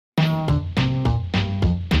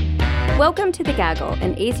Welcome to The Gaggle,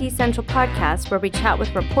 an AZ Central podcast where we chat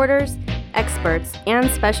with reporters, experts, and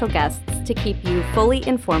special guests to keep you fully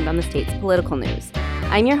informed on the state's political news.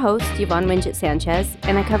 I'm your host, Yvonne Wingett Sanchez,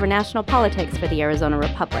 and I cover national politics for the Arizona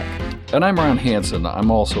Republic. And I'm Ron Hansen.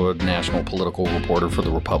 I'm also a national political reporter for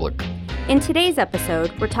the Republic. In today's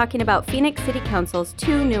episode, we're talking about Phoenix City Council's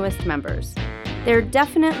two newest members. They're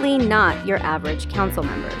definitely not your average council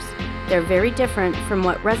members. They're very different from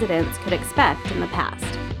what residents could expect in the past.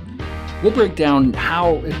 We'll break down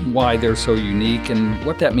how and why they're so unique and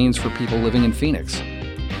what that means for people living in Phoenix.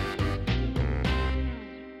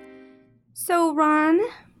 So, Ron?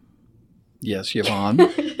 Yes, Yvonne?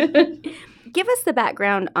 Give us the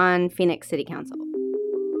background on Phoenix City Council.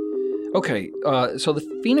 Okay, so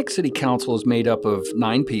the Phoenix City Council is made up of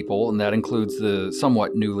 9 people, and that includes the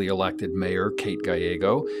somewhat newly elected mayor, Kate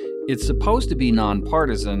Gallego. It's supposed to be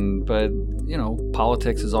nonpartisan, but,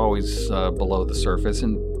 politics is always below the surface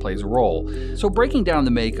and plays a role. So breaking down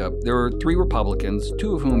the makeup, there are 3 Republicans,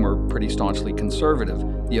 2 of whom are pretty staunchly conservative.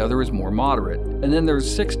 The other is more moderate. And then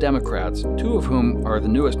there's 6 Democrats, 2 of whom are the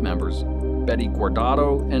newest members, Betty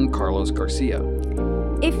Guardado and Carlos Garcia.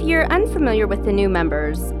 If you're unfamiliar with the new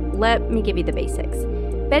members, let me give you the basics.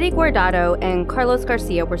 Betty Guardado and Carlos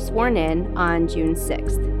Garcia were sworn in on June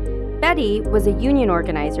 6th. Betty was a union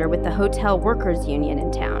organizer with the Hotel Workers Union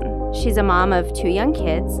in town. She's a mom of 2 young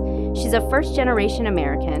kids, she's a first-generation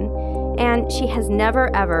American, and she has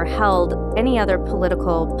never ever held any other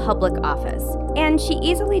political public office. And she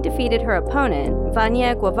easily defeated her opponent,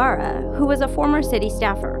 Vania Guevara, who was a former city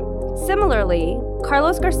staffer. Similarly,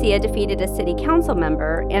 Carlos Garcia defeated a city council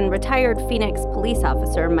member and retired Phoenix police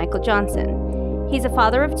officer Michael Johnson. He's a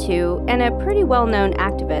father of 2 and a pretty well-known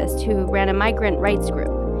activist who ran a migrant rights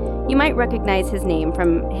group. You might recognize his name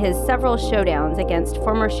from his several showdowns against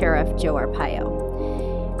former Sheriff Joe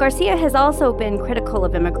Arpaio. Garcia has also been critical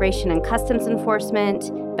of Immigration and Customs Enforcement,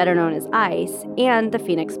 better known as ICE, and the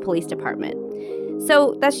Phoenix Police Department.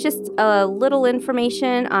 So that's just a little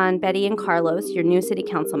information on Betty and Carlos, your new city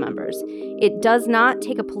council members. It does not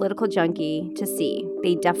take a political junkie to see.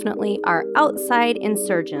 They definitely are outside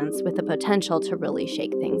insurgents with the potential to really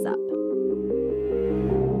shake things up.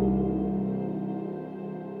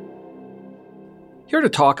 Here to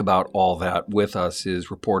talk about all that with us is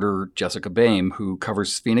reporter Jessica Boehm, who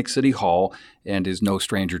covers Phoenix City Hall and is no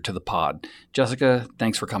stranger to the pod. Jessica,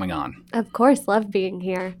 thanks for coming on. Of course, love being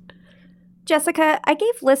here. Jessica, I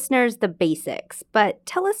gave listeners the basics, but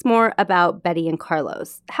tell us more about Betty and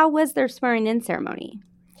Carlos. How was their swearing-in ceremony?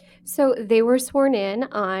 So they were sworn in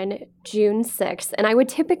on June 6th, and I would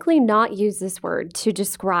typically not use this word to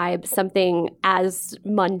describe something as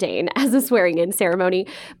mundane as a swearing-in ceremony,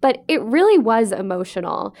 but it really was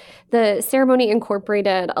emotional. The ceremony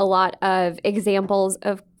incorporated a lot of examples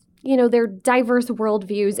of their diverse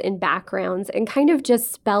worldviews and backgrounds, and kind of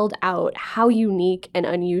just spelled out how unique and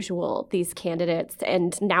unusual these candidates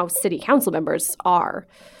and now city council members are.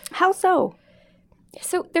 How so?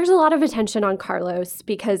 So there's a lot of attention on Carlos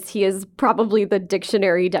because he is probably the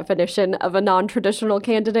dictionary definition of a non-traditional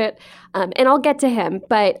candidate, and I'll get to him,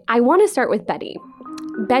 but I want to start with Betty.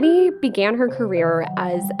 Betty began her career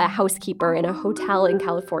as a housekeeper in a hotel in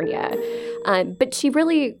California, but she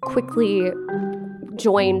really quickly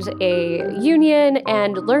joined a union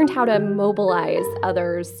and learned how to mobilize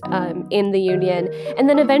others in the union, and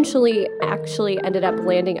then eventually actually ended up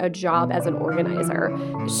landing a job as an organizer.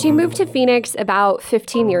 She moved to Phoenix about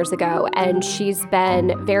 15 years ago, and she's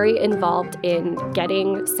been very involved in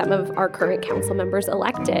getting some of our current council members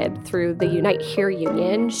elected through the Unite Here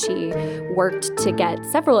union. She worked to get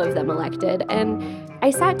several of them elected, and I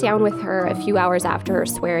sat down with her a few hours after her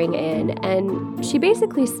swearing in, and she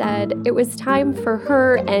basically said it was time for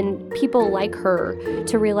her and people like her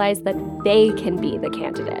to realize that they can be the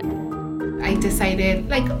candidate. I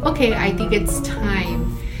decided, okay, I think it's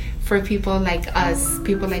time for people like us,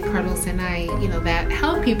 people like Carlos and I, that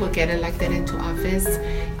help people get elected into office.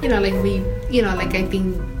 I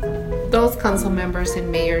think those council members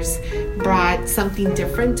and mayors brought something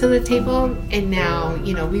different to the table, and now,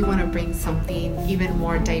 we want to bring something even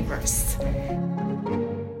more diverse.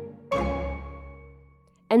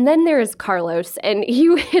 And then there's Carlos, and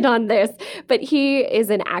you hit on this, but he is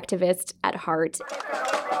an activist at heart.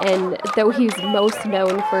 And though he's most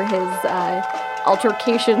known for his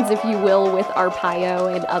altercations, if you will, with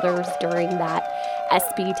Arpaio and others during that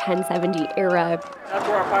SB 1070 era. That's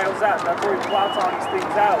where Arpaio's at. That's where he plots all these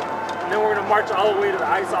things out. And then we're going to march all the way to the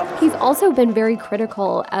ICE office. He's also been very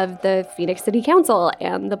critical of the Phoenix City Council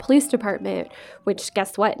and the police department, which,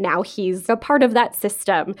 guess what? Now he's a part of that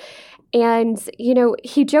system. And,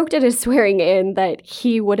 he joked at his swearing in that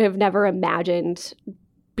he would have never imagined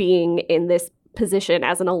being in this position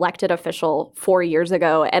as an elected official 4 years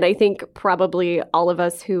ago. And I think probably all of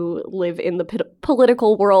us who live in the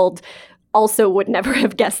political world also would never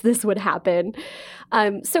have guessed this would happen.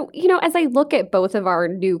 So, as I look at both of our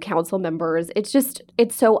new council members,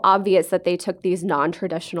 it's so obvious that they took these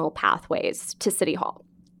non-traditional pathways to City Hall.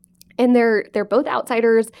 And they're both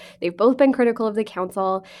outsiders. They've both been critical of the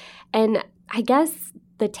council. And I guess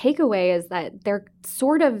the takeaway is that they're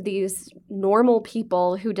sort of these normal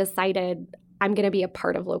people who decided, I'm going to be a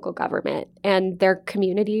part of local government. And their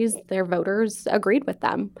communities, their voters agreed with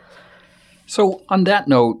them. So on that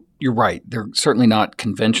note, you're right. They're certainly not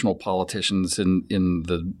conventional politicians in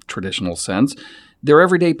the traditional sense. They're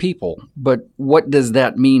everyday people. But what does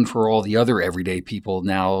that mean for all the other everyday people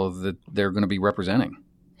now that they're going to be representing?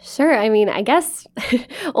 Sure. I mean, I guess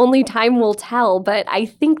only time will tell. But I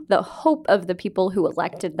think the hope of the people who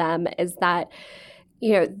elected them is that,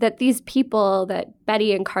 that these people, that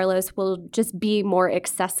Betty and Carlos, will just be more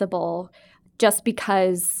accessible just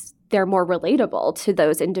because they're more relatable to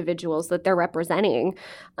those individuals that they're representing.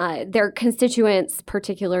 Their constituents,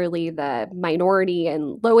 particularly the minority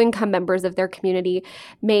and low-income members of their community,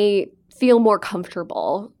 may feel more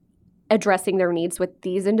comfortable addressing their needs with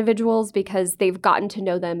these individuals because they've gotten to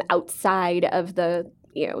know them outside of the,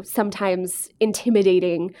 sometimes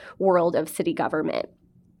intimidating world of city government.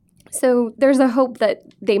 So there's a hope that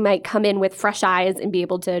they might come in with fresh eyes and be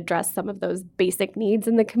able to address some of those basic needs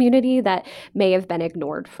in the community that may have been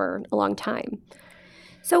ignored for a long time.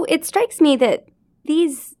 So it strikes me that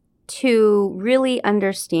these two really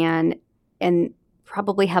understand and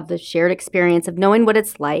probably have the shared experience of knowing what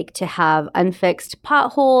it's like to have unfixed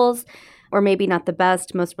potholes, or maybe not the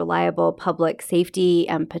best, most reliable public safety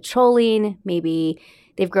and patrolling. Maybe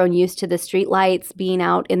they've grown used to the streetlights being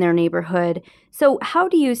out in their neighborhood. So how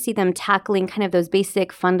do you see them tackling kind of those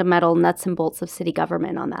basic fundamental nuts and bolts of city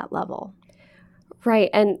government on that level? Right.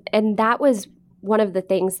 And that was one of the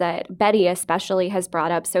things that Betty especially has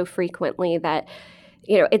brought up so frequently, that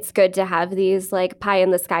it's good to have these like pie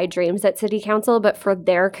in the sky dreams at city council, but for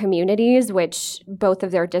their communities, which both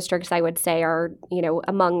of their districts, I would say, are,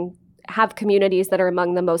 have communities that are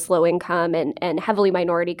among the most low income and heavily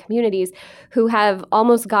minority communities who have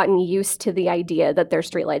almost gotten used to the idea that their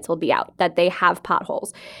streetlights will be out, that they have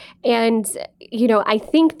potholes. And, I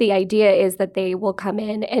think the idea is that they will come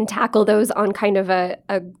in and tackle those on kind of a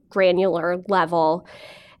granular level.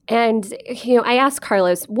 And, I asked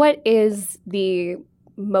Carlos, what is the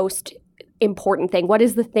most important thing? What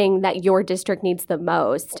is the thing that your district needs the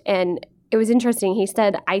most? And it was interesting. He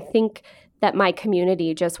said, I think that my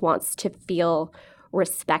community just wants to feel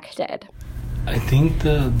respected. I think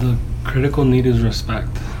the critical need is respect.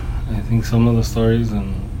 I think some of the stories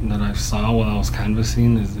that I saw while I was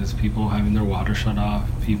canvassing is people having their water shut off,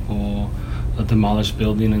 people, a demolished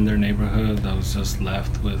building in their neighborhood that was just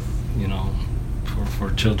left with,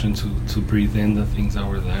 for children to breathe in the things that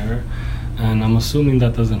were there. And I'm assuming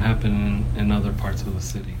that doesn't happen in other parts of the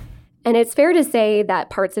city. And it's fair to say that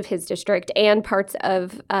parts of his district and parts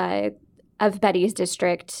of Betty's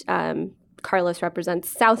district, Carlos represents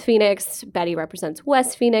South Phoenix, Betty represents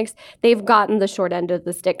West Phoenix. They've gotten the short end of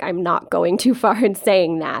the stick. I'm not going too far in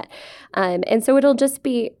saying that. And so it'll just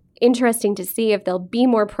be interesting to see if they'll be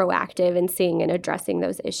more proactive in seeing and addressing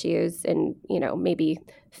those issues and, maybe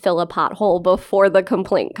fill a pothole before the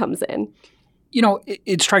complaint comes in.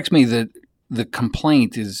 It strikes me that the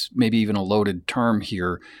complaint is maybe even a loaded term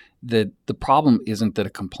here, that the problem isn't that a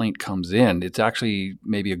complaint comes in. It's actually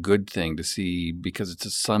maybe a good thing to see because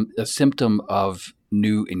it's a symptom of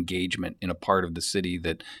new engagement in a part of the city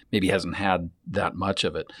that maybe hasn't had that much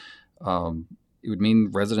of it. It would mean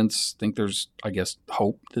residents think there's, I guess,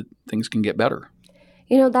 hope that things can get better.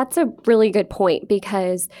 That's a really good point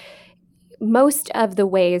because most of the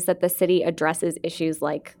ways that the city addresses issues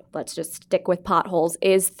like, let's just stick with potholes,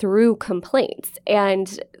 is through complaints.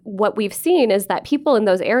 And what we've seen is that people in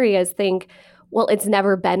those areas think, well, it's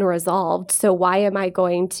never been resolved, so why am I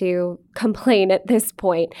going to complain at this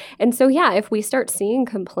point? And so, yeah, if we start seeing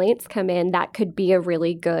complaints come in, that could be a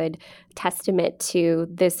really good testament to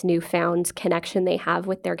this newfound connection they have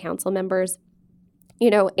with their council members.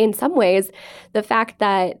 In some ways, the fact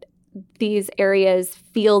that these areas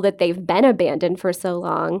feel that they've been abandoned for so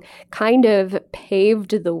long kind of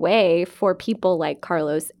paved the way for people like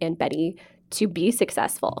Carlos and Betty to be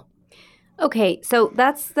successful. Okay, so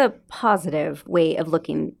that's the positive way of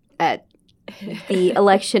looking at the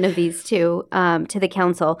election of these two to the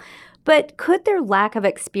council. But could their lack of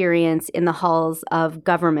experience in the halls of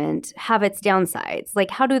government have its downsides? Like,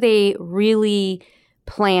 how do they really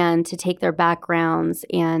plan to take their backgrounds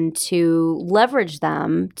and to leverage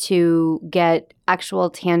them to get actual,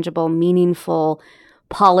 tangible, meaningful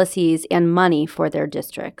policies and money for their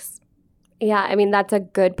districts. Yeah, I mean, that's a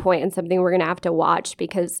good point and something we're going to have to watch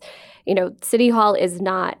because, City Hall is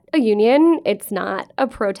not a union. It's not a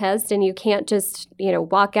protest, and you can't just,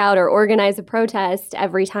 walk out or organize a protest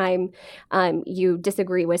every time you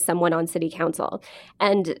disagree with someone on city council.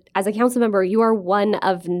 And as a council member, you are one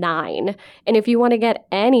of 9. And if you want to get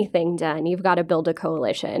anything done, you've got to build a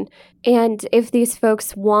coalition. And if these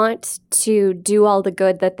folks want to do all the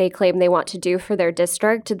good that they claim they want to do for their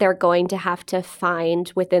district, they're going to have to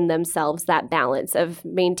find within themselves that balance of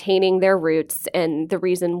maintaining their roots and the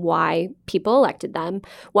reason why people elected them,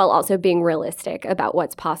 while also being realistic about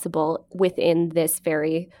what's possible within this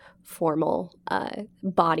very formal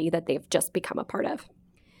body that they've just become a part of.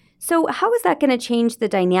 So how is that going to change the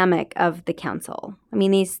dynamic of the council? I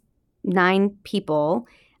mean, these 9 people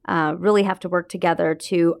really have to work together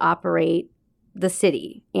to operate the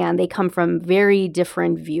city, and they come from very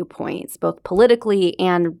different viewpoints, both politically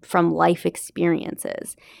and from life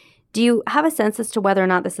experiences. Do you have a sense as to whether or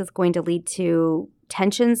not this is going to lead to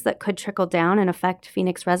tensions that could trickle down and affect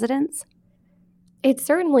Phoenix residents? It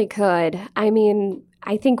certainly could. I mean,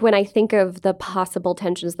 I think when I think of the possible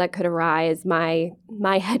tensions that could arise, my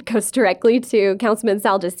head goes directly to Councilman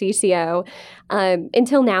Sal DiCiccio.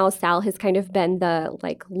 Until now, Sal has kind of been the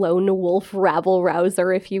lone wolf rabble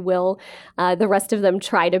rouser, if you will. The rest of them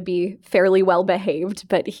try to be fairly well behaved,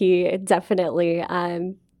 but he definitely,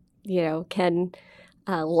 can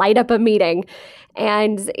light up a meeting.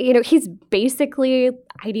 And, he's basically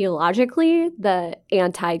ideologically the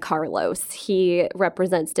anti-Carlos. He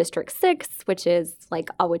represents District 6, which is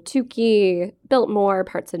Ahwatukee, Biltmore,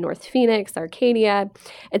 parts of North Phoenix, Arcadia.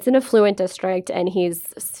 It's an affluent district, and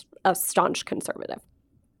he's a staunch conservative.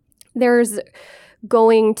 There's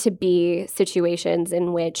going to be situations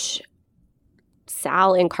in which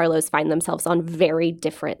Sal and Carlos find themselves on very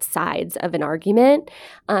different sides of an argument.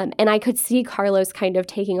 And I could see Carlos kind of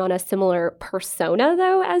taking on a similar persona,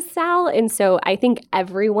 though, as Sal. And so I think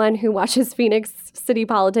everyone who watches Phoenix city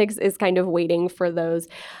politics is kind of waiting for those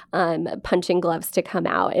punching gloves to come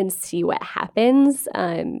out and see what happens.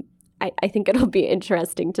 I think it'll be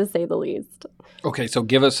interesting, to say the least. Okay, so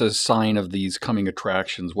give us a sign of these coming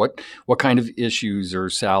attractions. What kind of issues are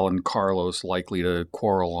Sal and Carlos likely to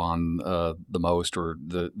quarrel on the most or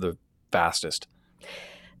the fastest?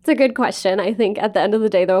 It's a good question. I think at the end of the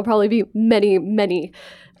day, there will probably be many, many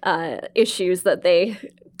issues that they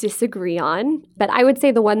disagree on. But I would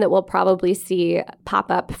say the one that we'll probably see pop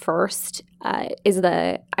up first is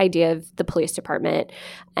the idea of the police department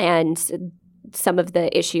and some of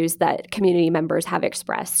the issues that community members have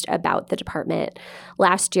expressed about the department.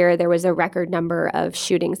 Last year, there was a record number of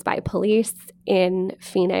shootings by police in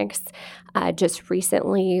Phoenix. Just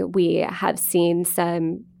recently, we have seen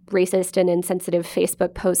some racist and insensitive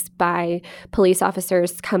Facebook posts by police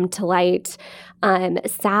officers come to light.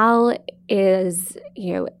 Sal is,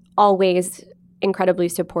 always incredibly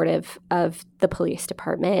supportive of the police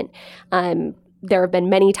department. There have been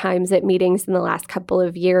many times at meetings in the last couple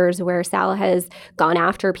of years where Sal has gone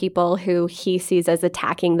after people who he sees as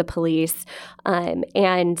attacking the police.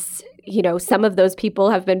 And, some of those people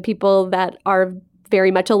have been people that are very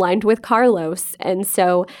much aligned with Carlos. And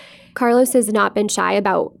so Carlos has not been shy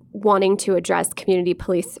about wanting to address community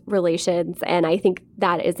police relations. And I think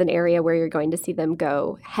that is an area where you're going to see them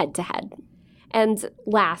go head to head. And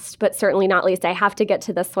last, but certainly not least, I have to get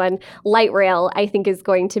to this one. Light rail, I think, is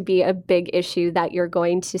going to be a big issue that you're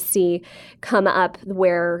going to see come up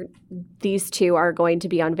where these two are going to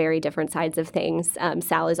be on very different sides of things.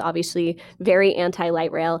 Sal is obviously very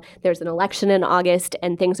anti-light rail. There's an election in August,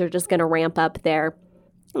 and things are just going to ramp up there.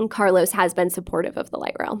 And Carlos has been supportive of the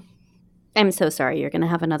light rail. I'm so sorry. You're going to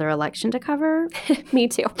have another election to cover? Me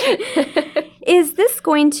too. Is this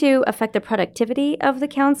going to affect the productivity of the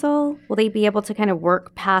council? Will they be able to kind of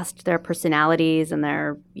work past their personalities and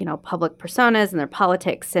their, public personas and their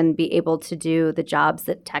politics and be able to do the jobs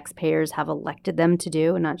that taxpayers have elected them to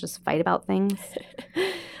do and not just fight about things?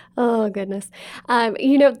 Oh, goodness.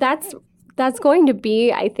 That's going to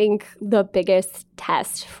be, I think, the biggest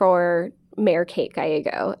test for Mayor Kate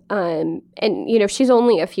Gallego. And she's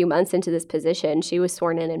only a few months into this position. She was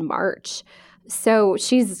sworn in March. So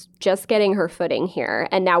she's just getting her footing here.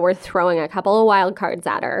 And now we're throwing a couple of wild cards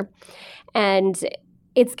at her. And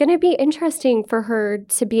it's going to be interesting for her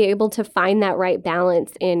to be able to find that right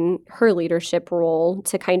balance in her leadership role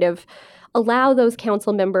to kind of allow those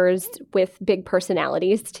council members with big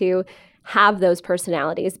personalities to have those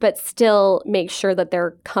personalities, but still make sure that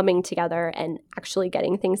they're coming together and actually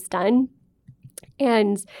getting things done.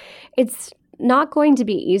 And it's not going to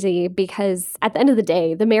be easy because at the end of the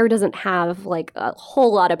day, the mayor doesn't have like a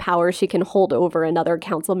whole lot of power she can hold over another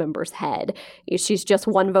council member's head. She's just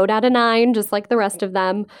 1 vote out of 9, just like the rest of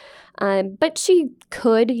them. But she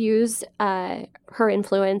could use her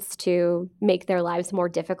influence to make their lives more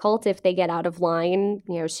difficult if they get out of line.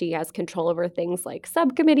 You know, she has control over things like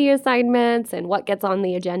subcommittee assignments and what gets on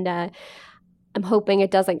the agenda. I'm hoping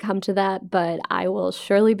it doesn't come to that, but I will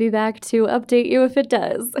surely be back to update you if it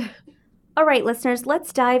does. All right, listeners,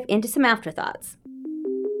 let's dive into some afterthoughts.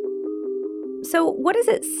 So what does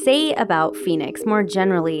it say about Phoenix more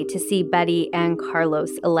generally to see Betty and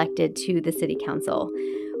Carlos elected to the city council?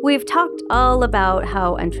 We've talked all about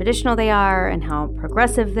how untraditional they are and how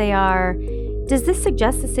progressive they are. Does this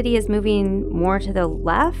suggest the city is moving more to the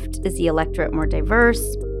left? Is the electorate more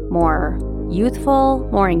diverse, more youthful,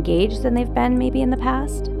 more engaged than they've been maybe in the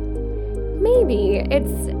past? Maybe.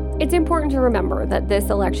 It's important to remember that this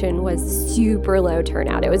election was super low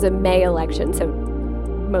turnout. It was a May election, so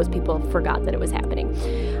most people forgot that it was happening.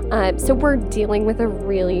 So we're dealing with a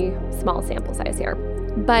really small sample size here.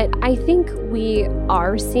 But I think we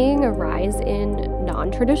are seeing a rise in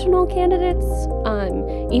non-traditional candidates,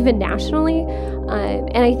 even nationally.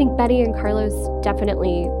 And I think Betty and Carlos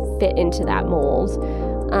definitely fit into that mold.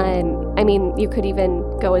 I mean, you could even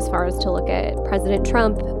go as far as to look at President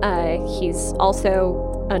Trump. He's also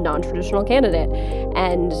a non-traditional candidate.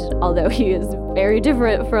 And although he is very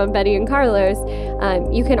different from Betty and Carlos,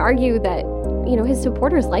 you can argue that, you know, his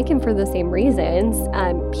supporters like him for the same reasons.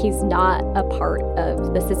 He's not a part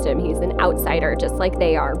of the system. He's an outsider, just like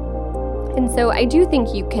they are. And so I do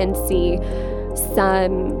think you can see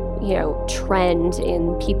some, you know, trend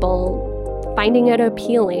in people finding it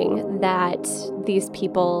appealing that these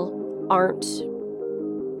people aren't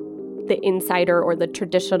the insider or the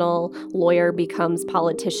traditional lawyer becomes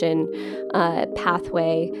politician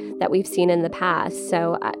pathway that we've seen in the past.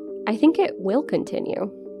 So I think it will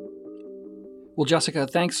continue. Well, Jessica,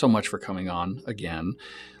 thanks so much for coming on again.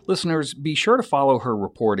 Listeners, be sure to follow her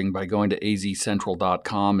reporting by going to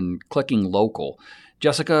azcentral.com and clicking local.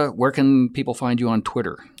 Jessica, where can people find you on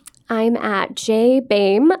Twitter? I'm at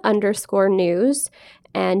jbame_news,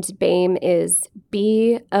 and BAME is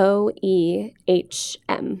BOEHM.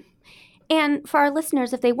 And for our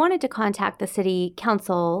listeners, if they wanted to contact the city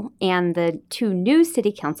council and the 2 new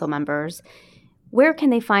city council members, where can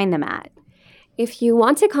they find them at? If you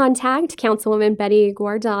want to contact Councilwoman Betty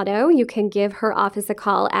Guardado, you can give her office a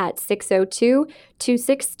call at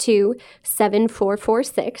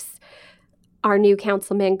 602-262-7446. Our new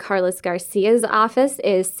Councilman Carlos Garcia's office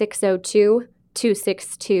is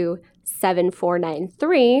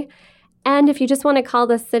 602-262-7493. And if you just want to call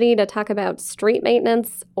the city to talk about street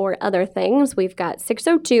maintenance or other things, we've got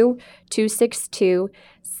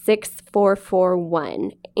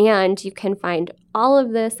 602-262-6441. And you can find all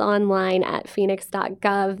of this online at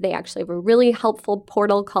phoenix.gov. They actually have a really helpful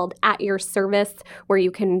portal called At Your Service where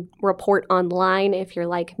you can report online if you're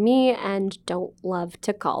like me and don't love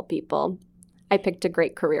to call people. I picked a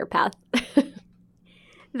great career path.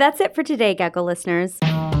 That's it for today, Gecko listeners.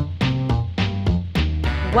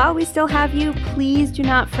 While we still have you, please do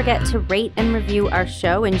not forget to rate and review our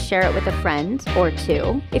show and share it with a friend or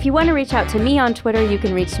 2. If you want to reach out to me on Twitter, you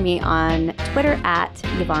can reach me on Twitter at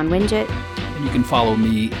Yvonne Wingett. And you can follow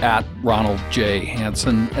me at Ronald J.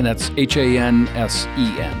 Hansen, and that's Hansen.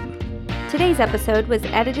 Today's episode was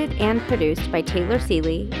edited and produced by Taylor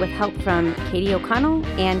Seeley with help from Katie O'Connell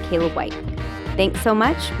and Caleb White. Thanks so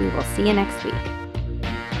much. We will see you next week.